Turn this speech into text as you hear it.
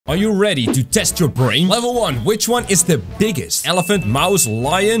Are you ready to test your brain? Level 1. Which one is the biggest? Elephant, mouse,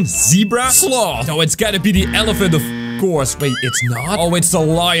 lion, zebra, sloth? No, it's gotta be the elephant, of course. Wait, it's not? Oh, it's the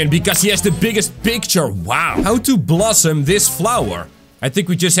lion because he has the biggest picture. Wow. How to blossom this flower? I think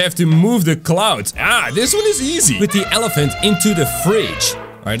we just have to move the clouds. Ah, this one is easy. Put the elephant into the fridge.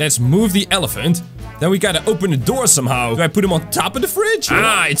 Alright, let's move the elephant. Then we gotta open the door somehow. Do I put him on top of the fridge?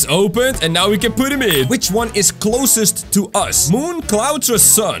 Ah, it's opened, and now we can put him in. Which one is closest to us? Moon, clouds, or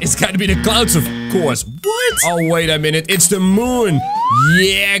sun? It's gotta be the clouds, of course. What? Oh, wait a minute. It's the moon.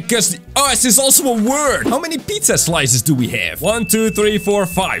 Yeah, because us is also a word. How many pizza slices do we have? 1, 2, 3, 4,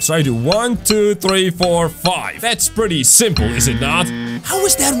 5. So I do 1, 2, 3, 4, 5. That's pretty simple, is it not? How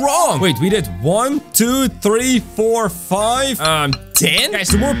is that wrong? Wait, we did 1, 2, 3, 4, 5. 10? Guys,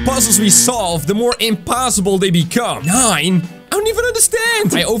 the more puzzles we solve, the more impossible they become. 9? I don't even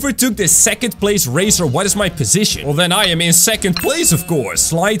understand. I overtook the second place racer. What is my position? Well, then I am in second place, of course.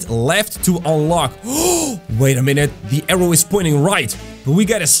 Slide left to unlock. Wait a minute. The arrow is pointing right, but we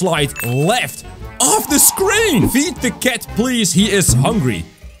gotta slide left off the screen. Feed the cat, please. He is hungry.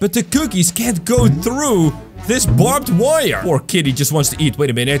 But the cookies can't go through this barbed wire. Poor kitty just wants to eat.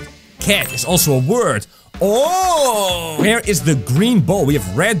 Wait a minute. Cat is also a word. Oh! Where is the green ball? We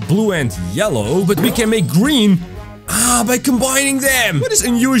have red, blue, and yellow, but we can make green by combining them. What is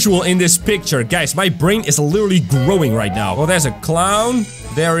unusual in this picture? Guys, my brain is literally growing right now. Well, there's a clown.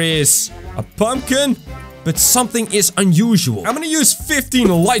 There is a pumpkin, but something is unusual. I'm gonna use 15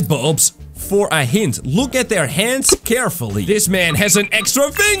 light bulbs for a hint. Look at their hands carefully. This man has an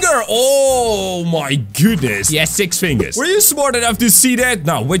extra finger. Oh my goodness. He has 6 fingers. Were you smart enough to see that?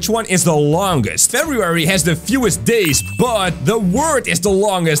 Now, which one is the longest? February has the fewest days, but the word is the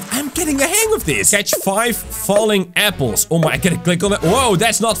longest. I'm getting a hang of this. Catch 5 falling apples. Oh my, I gotta click on that. Whoa,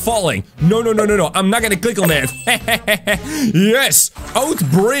 that's not falling. No. I'm not gonna click on that. Yes,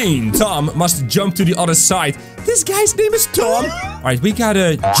 outbrain. Tom must jump to the other side. This guy's name is Tom. All right, we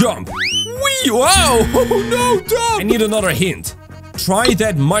gotta jump. Wee! Wow! Oh no, Tom! I need another hint. Try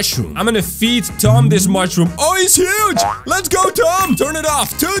that mushroom. I'm gonna feed Tom this mushroom. Oh, he's huge! Let's go, Tom! Turn it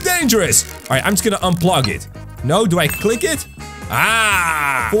off. Too dangerous. Alright, I'm just gonna unplug it. No, do I click it?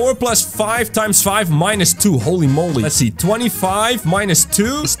 Ah! 4 plus 5 times 5 minus 2. Holy moly. Let's see. 25 minus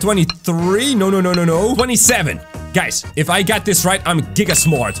 2 is 23. No. 27. Guys, if I got this right, I'm giga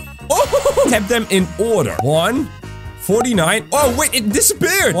smart. Oh! Tap them in order. 1. 49. Oh, wait, it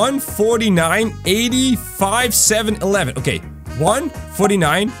disappeared. 149, 80, 5, 7, 11. Okay.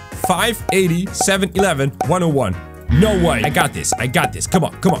 149, 5, 80, 7, 11, 101. No way. I got this. Come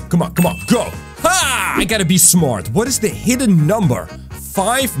on. Go. Ha! I gotta be smart. What is the hidden number?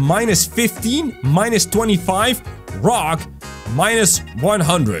 5 minus 15 minus 25. Rock minus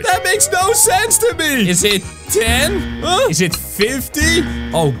 100. That makes no sense to me. Is it 10? Huh? Is it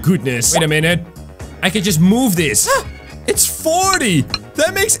 50? Oh, goodness. Wait a minute. I can just move this. It's 40.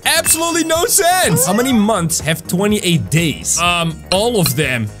 That makes absolutely no sense. How many months have 28 days? All of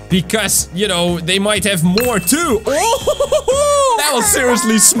them. Because, you know, they might have more too. Oh, that was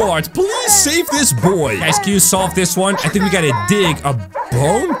seriously smart. Please save this boy. Guys, can you solve this one? I think we gotta dig a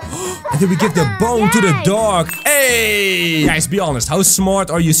bone. And then we give the bone to the dog. Hey! Guys, be honest. How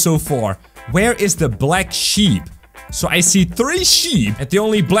smart are you so far? Where is the black sheep? So I see 3 sheep, and the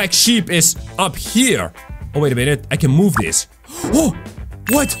only black sheep is up here. Oh, wait a minute. I can move this. Oh,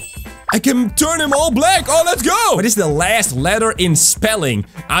 what? I can turn him all black. Oh, let's go. What is the last letter in spelling?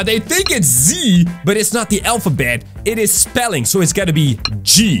 They think it's Z, but it's not the alphabet. It is spelling, so it's gotta be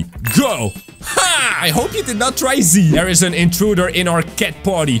G. Go. Ha! I hope you did not try Z. There is an intruder in our cat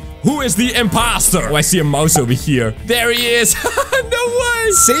party. Who is the imposter? Oh, I see a mouse over here. There he is. No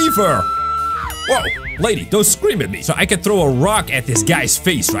way. Save her. Whoa. Lady, don't scream at me. So I can throw a rock at this guy's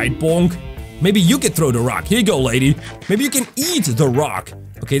face, right, Bonk? Maybe you can throw the rock. Here you go, lady. Maybe you can eat the rock.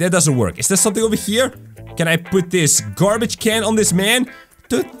 Okay, that doesn't work. Is there something over here? Can I put this garbage can on this man?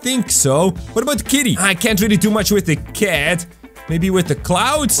 Don't think so. What about the kitty? I can't really do much with the cat. Maybe with the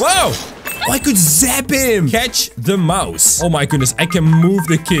clouds? Whoa! Oh, I could zap him. Catch the mouse. Oh my goodness, I can move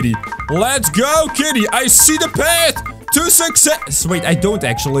the kitty. Let's go, kitty. I see the path to success. Wait, I don't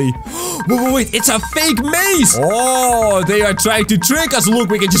actually. Wait, it's a fake maze. Oh, they are trying to trick us. Look,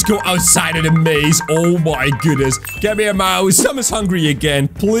 we can just go outside of the maze. Oh my goodness. Come here, mouse. Tom is hungry again.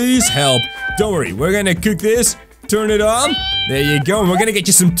 Please help. Don't worry, we're gonna cook this. Turn it on. There you go. And we're gonna get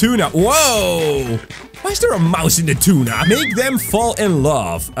you some tuna. Whoa. Why is there a mouse in the tuna? Make them fall in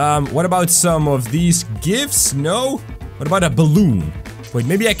love. What about some of these gifts? No? What about a balloon? Wait,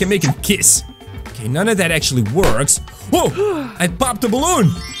 maybe I can make him kiss. Okay, none of that actually works. Whoa! I popped the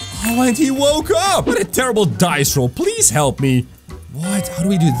balloon! Oh, and he woke up! What a terrible dice roll. Please help me. What? How do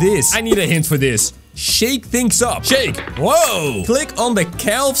we do this? I need a hint for this. Shake things up. Shake. Whoa. Click on the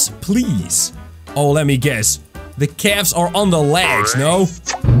calves, please. Oh, let me guess. The calves are on the legs, no?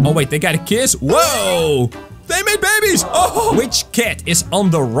 Oh, wait, they got a kiss? Whoa. They made babies. Oh. Which cat is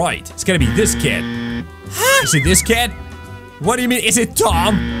on the right? It's gotta be this cat. Huh? Is it this cat? What do you mean? Is it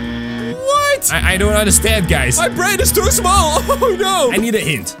Tom? What? I don't understand, guys. My brain is too small. Oh, no. I need a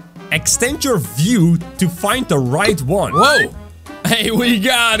hint. Extend your view to find the right one. Whoa. Hey, we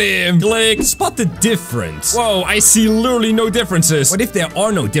got him! Click. Spot the difference. Whoa, I see literally no differences. What if there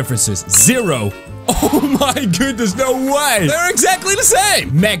are no differences? 0. Oh my goodness, no way! They're exactly the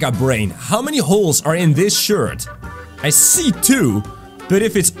same! Mega Brain, how many holes are in this shirt? I see 2, but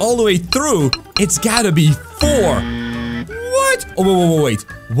if it's all the way through, it's gotta be 4. What? Oh, wait.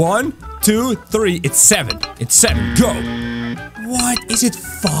 1, 2, 3, it's 7. It's 7, go! What? Is it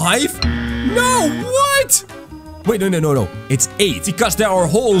 5? No, what? Wait, no. It's 8. Because there are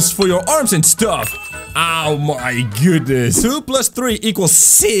holes for your arms and stuff. Oh my goodness. 2 plus 3 equals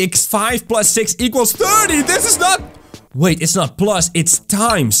 6. 5 plus 6 equals 30. This is not... Wait, it's not plus, it's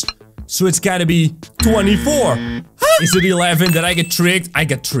times. So it's gotta be 24. Huh? Is it 11? Did I get tricked? I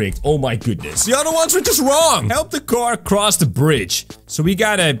got tricked. Oh my goodness. The other ones were just wrong. Help the car cross the bridge. So we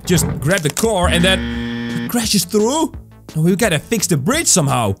gotta just grab the car and then... It crashes through? No, we gotta fix the bridge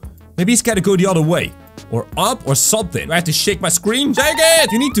somehow. Maybe it's gotta go the other way. Or up or something. Do I have to shake my screen? Shake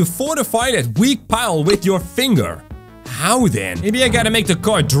it! You need to fortify that weak pile with your finger. How then? Maybe I gotta make the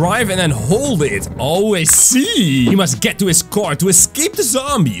car drive and then hold it. Oh, I see. He must get to his car to escape the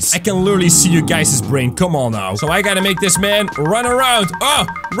zombies. I can literally see you guys' brain. Come on now. So I gotta make this man run around. Oh,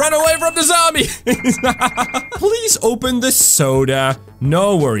 run away from the zombie. Please open the soda.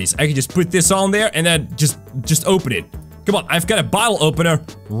 No worries. I can just put this on there and then just open it. Come on, I've got a bottle opener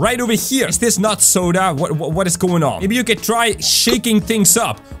right over here. Is this not soda? What is going on? Maybe you could try shaking things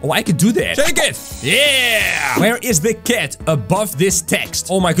up. Oh, I could do that. Shake it! Yeah! Where is the cat above this text?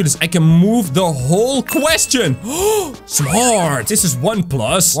 Oh my goodness, I can move the whole question. Smart! This is 1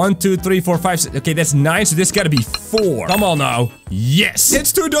 plus. 1, 2, 3, 4, 5, 6. Okay, that's 9, so this gotta be 4. Come on now. Yes!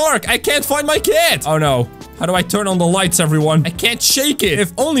 It's too dark. I can't find my cat. Oh no. How do I turn on the lights, everyone? I can't shake it.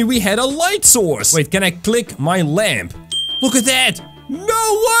 If only we had a light source. Wait, can I click my lamp? Look at that! No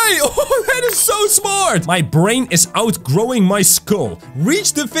way! Oh, that is so smart! My brain is outgrowing my skull.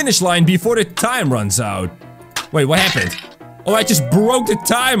 Reach the finish line before the time runs out. Wait, what happened? Oh, I just broke the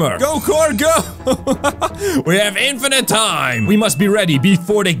timer. Go, car, go! We have infinite time. We must be ready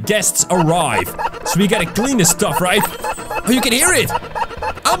before the guests arrive. So we gotta clean this stuff, right? Oh, you can hear it!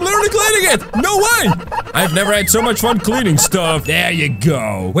 I'm literally cleaning it! No way! I've never had so much fun cleaning stuff. There you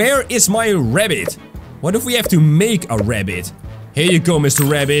go. Where is my rabbit? What if we have to make a rabbit? Here you go, Mr.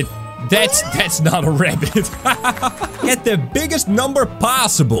 Rabbit. That's not a rabbit. Get the biggest number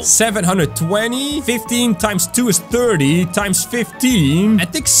possible. 720. 15 times 2 is 30. Times 15. I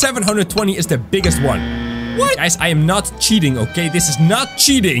think 720 is the biggest one. What? Guys, I am not cheating, okay? This is not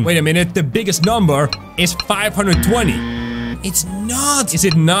cheating. Wait a minute. The biggest number is 520. It's not. Is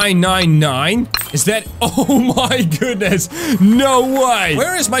it 999? Is that? Oh my goodness. No way.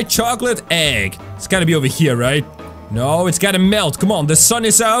 Where is my chocolate egg? It's gotta be over here, right? No, it's gotta melt. Come on, the sun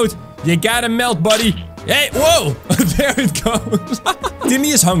is out. You gotta melt, buddy. Hey, whoa. There it goes. Timmy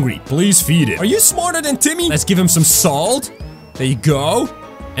is hungry. Please feed it. Are you smarter than Timmy? Let's give him some salt. There you go.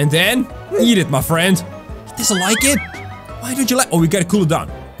 And then eat it, my friend. He doesn't like it. Why don't you like? Oh, we gotta cool it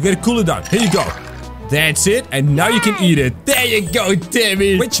down. We gotta cool it down. Here you go. That's it, and now you can eat it. There you go,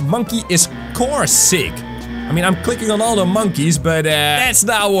 Timmy. Which monkey is car sick? I mean, I'm clicking on all the monkeys, but that's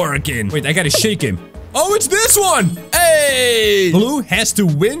not working. Wait, I gotta shake him. Oh, it's this one. Hey! Blue has to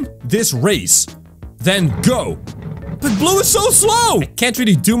win this race. Then go. But Blue is so slow. I can't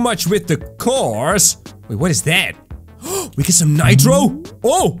really do much with the cars. Wait, what is that? We get some nitro.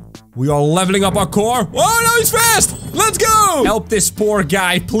 Oh, we are leveling up our car. Oh, no, he's fast. Let's go. Help this poor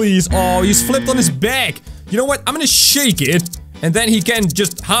guy, please. Oh, he's flipped on his back. You know what? I'm gonna shake it. And then he can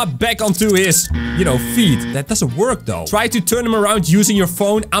just hop back onto his, you know, feet. That doesn't work, though. Try to turn him around using your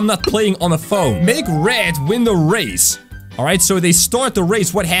phone. I'm not playing on a phone. Make red win the race. All right, so they start the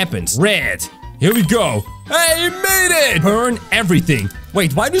race. What happens? Red. Here we go. Hey, he made it! Burn everything.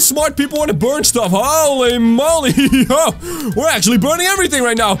 Wait, why do smart people want to burn stuff? Holy moly! Oh, we're actually burning everything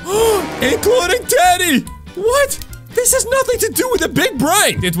right now. Including Teddy! What? This has nothing to do with the big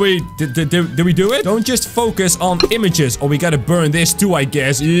brain! Did we do it? Don't just focus on images. Oh, we gotta burn this too, I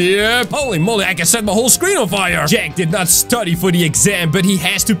guess. Yep. Holy moly, I can set my whole screen on fire! Jack did not study for the exam, but he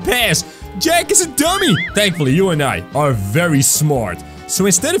has to pass. Jack is a dummy! Thankfully, you and I are very smart. So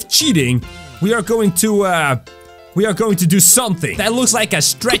instead of cheating, we are going to, we are going to do something. That looks like a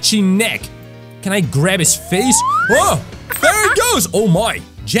stretchy neck. Can I grab his face? Oh, there it goes. Oh my.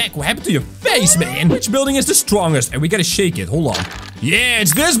 Jack, what happened to your face, man? Which building is the strongest? And we gotta shake it. Hold on. Yeah,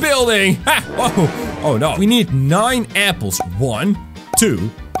 it's this building. Ha! Oh no. We need 9 apples. 1,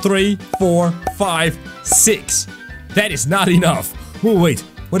 2, 3, 4, 5, 6. That is not enough. Oh, wait.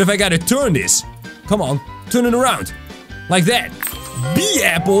 What if I gotta turn this? Come on. Turn it around. Like that. B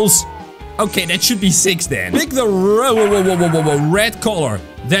apples. Okay, that should be 6 then. Pick the red color.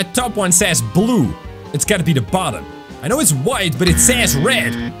 That top one says blue. It's gotta be the bottom. I know it's white, but it says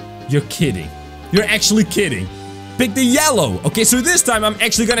red. You're kidding. You're actually kidding. Pick the yellow. Okay, so this time I'm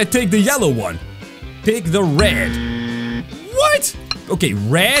actually gonna take the yellow one. Pick the red. What? Okay,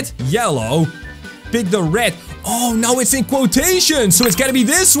 red, yellow. Pick the red. Oh, now it's in quotation, so it's gotta be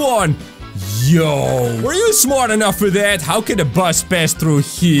this one. Yo, were you smart enough for that? How can the bus pass through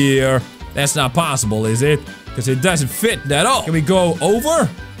here? That's not possible, is it? Because it doesn't fit at all. Can we go over?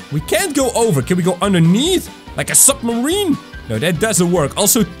 We can't go over. Can we go underneath? Like a submarine? No, that doesn't work.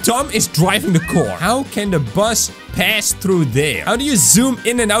 Also, Tom is driving the car. How can the bus pass through there? How do you zoom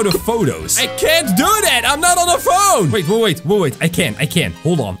in and out of photos? I can't do that. I'm not on the phone. Wait. I can.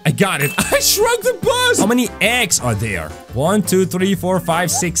 Hold on. I got it. I shrunk the bus. How many eggs are there? 1, 2, 3, 4,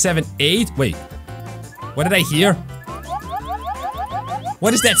 5, 6, 7, 8. Wait. What did I hear?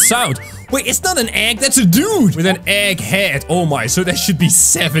 What is that sound? Wait, it's not an egg, that's a dude with an egg head. Oh my, so there should be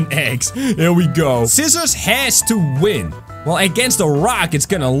 7 eggs. Here we go. Scissors has to win. Well, against a rock, it's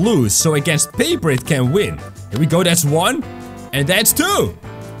gonna lose. So against paper, it can win. Here we go, that's 1. And that's 2.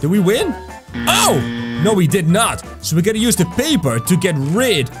 Did we win? Oh! No, we did not. So we gotta use the paper to get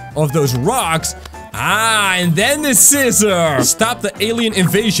rid of those rocks. Ah, and then the scissors. Stop the alien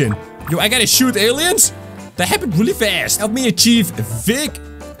invasion. Yo, I gotta shoot aliens? That happened really fast. Help me achieve victory.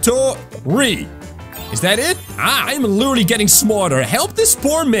 Is that it? Ah, I'm literally getting smarter. Help this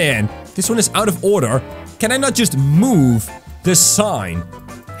poor man. This one is out of order. Can I not just move the sign?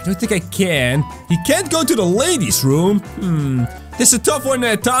 I don't think I can. He can't go to the ladies' room. This is a tough one,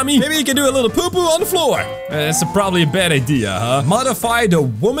 Tommy. Maybe you can do a little poo-poo on the floor. That's probably a bad idea, huh? Modify the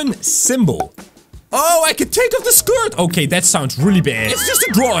woman symbol. Oh, I can take off the skirt. Okay, that sounds really bad. It's just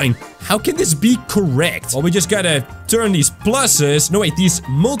a drawing. How can this be correct? Well, we just gotta turn these pluses. No, wait, these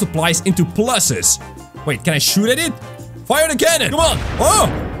multiplies into pluses. Wait, can I shoot at it? Fire the cannon. Come on. Oh,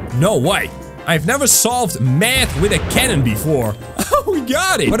 no way. I've never solved math with a cannon before. Oh, we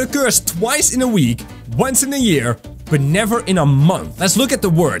got it. What occurs twice in a week, once in a year, but never in a month? Let's look at the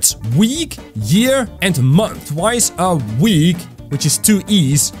words. Week, year, and month. Twice a week, which is 2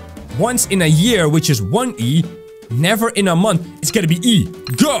 E's. Once in a year, which is 1 E. Never in a month. It's gotta be E.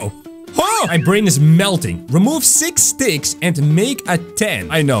 Go! Oh! My brain is melting. Remove 6 sticks and make a 10.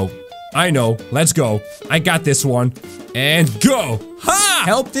 I know. Let's go. I got this one. And go! Ha!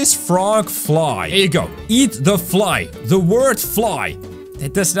 Help this frog fly. There you go. Eat the fly. The word fly.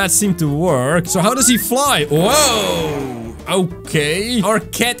 That does not seem to work. So how does he fly? Whoa! Okay. Our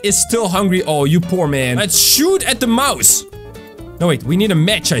cat is still hungry. Oh, you poor man. Let's shoot at the mouse. No, wait, we need a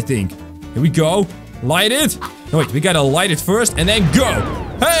match, I think. Here we go. Light it. No, wait, we gotta light it first and then go.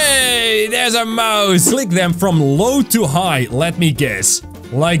 Hey, there's a mouse. Click them from low to high, let me guess.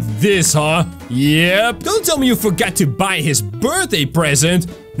 Like this, huh? Yep. Don't tell me you forgot to buy his birthday present.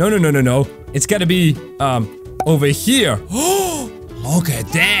 No. It's gotta be, over here. Oh, look at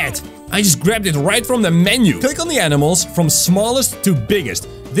that. I just grabbed it right from the menu. Click on the animals from smallest to biggest.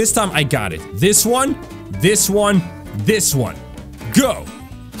 This time I got it. This one, this one, this one. Go!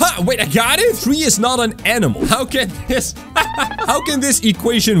 Ha! Wait, I got it? 3 is not an animal. How can this... How can this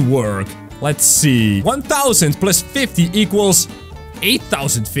equation work? Let's see. 1000 plus 50 equals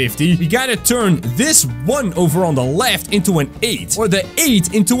 8050. We gotta turn this 1 over on the left into an 8. Or the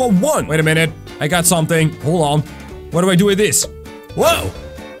 8 into a 1. Wait a minute. I got something. Hold on. What do I do with this? Whoa!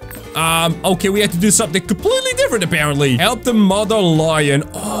 Okay, we have to do something completely different apparently. Help the mother lion.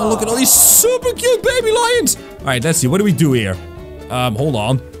 Oh, look at all these super cute baby lions. Alright, let's see. What do we do here? Hold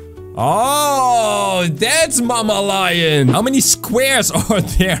on. Oh, that's Mama Lion. How many squares are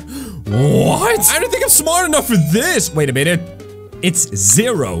there? What? I don't think I'm smart enough for this. Wait a minute. It's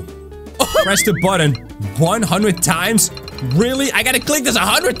 0. Press the button 100 times. Really? I gotta click this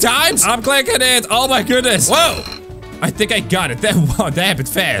 100 times? I'm clicking it. Oh my goodness. Whoa. I think I got it. Wow, that happened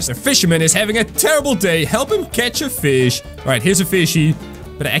fast. The fisherman is having a terrible day. Help him catch a fish. All right, here's a fishy.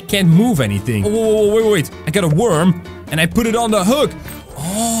 But I can't move anything. Oh, wait. I got a worm. And I put it on the hook.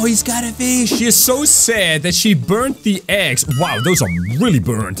 Oh, he's got a fish. She is so sad that she burnt the eggs. Wow, those are really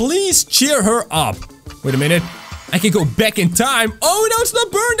burnt. Please cheer her up. Wait a minute. I can go back in time. Oh, no, it's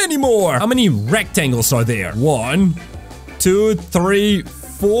not burned anymore. How many rectangles are there? 1, 2, 3,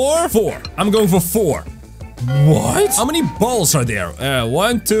 4. 4. I'm going for 4. What? How many balls are there?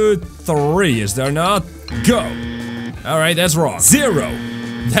 1, 2, 3. Is there not? Go. All right, that's wrong. 0.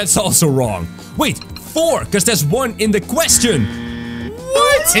 That's also wrong. Wait, 4, because there's 1 in the question.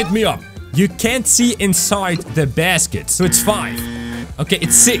 What? Hit me up. You can't see inside the basket, so it's 5. Okay,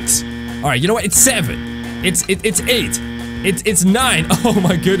 it's 6. All right, you know what? It's 7. It's 8. It's 9. Oh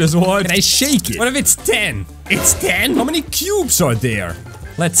my goodness, what? Can I shake it? What if it's 10? It's 10? How many cubes are there?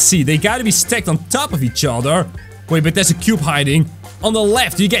 Let's see. They gotta be stacked on top of each other. Wait, but there's a cube hiding on the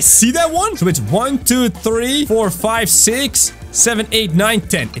left. Do you guys see that one? So it's 1, 2, 3, 4, 5, 6, 7, 8, 9,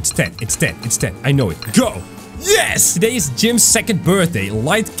 10. It's 10. It's 10. It's 10. I know it. Go. Yes! Today is Jim's 2nd birthday.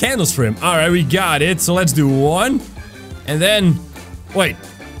 Light candles for him. Alright, we got it. So let's do 1. And then... Wait.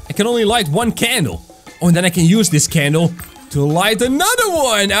 I can only light 1 candle. Oh, and then I can use this candle to light another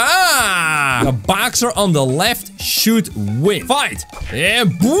one. Ah! The boxer on the left should win. Fight!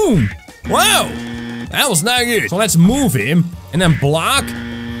 And boom! Wow! That was not good. So let's move him and then block.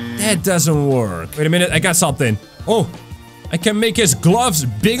 That doesn't work. Wait a minute, I got something. Oh, I can make his gloves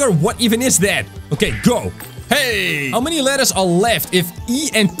bigger. What even is that? Okay, go. Hey! How many letters are left if E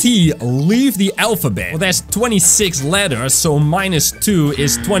and T leave the alphabet? Well, there's 26 letters, so -2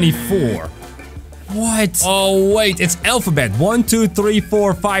 is 24. What? Oh, wait, it's alphabet. 1, 2, 3,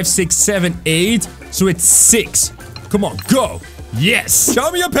 4, 5, 6, 7, 8. So it's 6. Come on, go. Yes. Show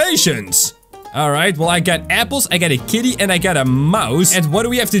me your patience. All right, well, I got apples, I got a kitty, and I got a mouse. And what do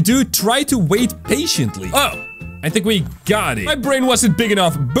we have to do? Try to wait patiently. Oh, I think we got it. My brain wasn't big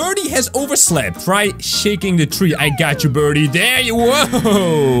enough. Birdie has overslept. Try shaking the tree. I got you, Birdie. There you...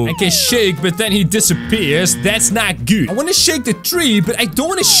 Whoa! I can shake, but then he disappears. That's not good. I want to shake the tree, but I don't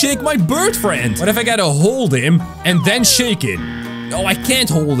want to shake my bird friend. What if I gotta hold him and then shake it? Oh, I can't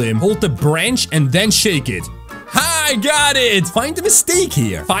hold him. Hold the branch and then shake it. Ha! I got it! Find the mistake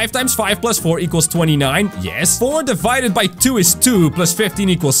here. 5 times 5 plus 4 equals 29. Yes. 4 divided by 2 is 2 plus 15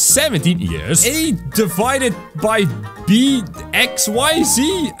 equals 17. Yes. A divided by B, X, Y,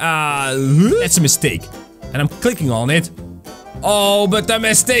 Z. That's a mistake. And I'm clicking on it. Oh, but the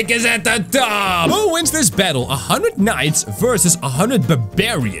mistake is at the top. Who wins this battle? 100 knights versus 100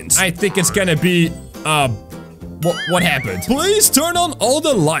 barbarians. I think it's gonna be, what happened? Please turn on all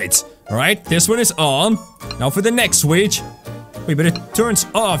the lights. Alright, this one is on. Now for the next switch. Wait, but it turns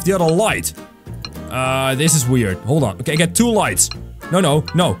off the other light. This is weird. Hold on. Okay, I got 2 lights.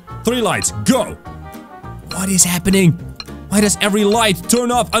 No. 3 lights. Go! What is happening? Why does every light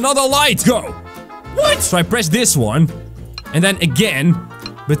turn off another light? Go! What? So I press this one. And then again.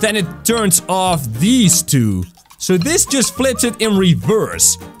 But then it turns off these 2. So this just flips it in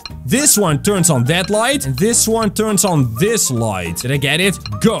reverse. This one turns on that light. And this one turns on this light. Did I get it?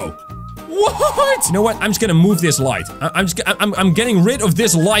 Go! What? You know what? I'm just gonna move this light. I'm getting rid of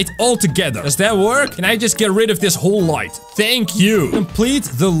this light altogether. Does that work? Can I just get rid of this whole light? Thank you. Complete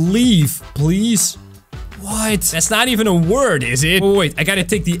the leaf, please. What? That's not even a word, is it? Oh, wait, I gotta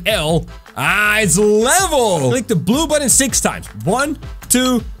take the L. Ah, it's level. Click the blue button 6 times. 1,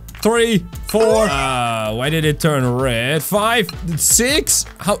 2, 3, 4. Why did it turn red? 5, 6.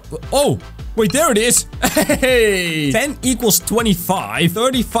 How? Oh. Wait, there it is. Hey! 10 equals 25.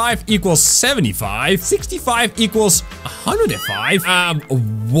 35 equals 75. 65 equals 105.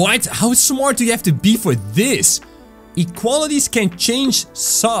 What? How smart do you have to be for this? Equalities can change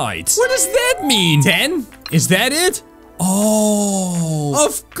sides. What does that mean? 10? Is that it? Oh,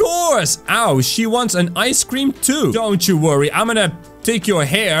 of course. Ow, she wants an ice cream too. Don't you worry. I'm gonna take your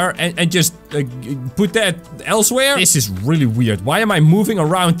hair and just put that elsewhere. This is really weird. Why am I moving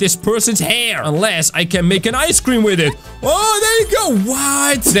around this person's hair? Unless I can make an ice cream with it. Oh, there you go.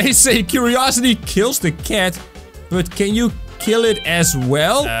 What? They say curiosity kills the cat, but can you kill it as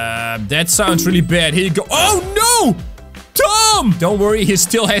well? That sounds really bad. Here you go. Oh, no! Tom! Don't worry, he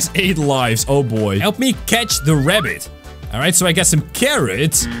still has 8 lives. Oh, boy. Help me catch the rabbit. Alright, so I got some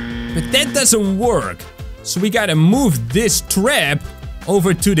carrots, but that doesn't work. So we gotta move this trap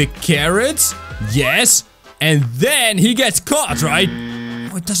over to the carrots. Yes. And then he gets caught, right?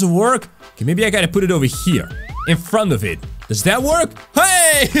 Oh, it doesn't work? Okay, maybe I gotta put it over here, in front of it. Does that work?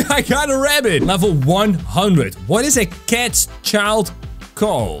 Hey, I got a rabbit. Level 100. What is a cat's child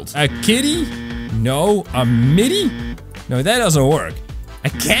called? A kitty? No. A mitty? No, that doesn't work. A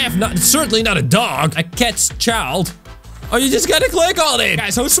calf? Certainly not a dog. A cat's child. Oh, you just gotta click on it.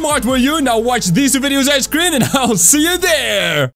 Guys, how smart were you? Now watch these 2 videos on screen and I'll see you there.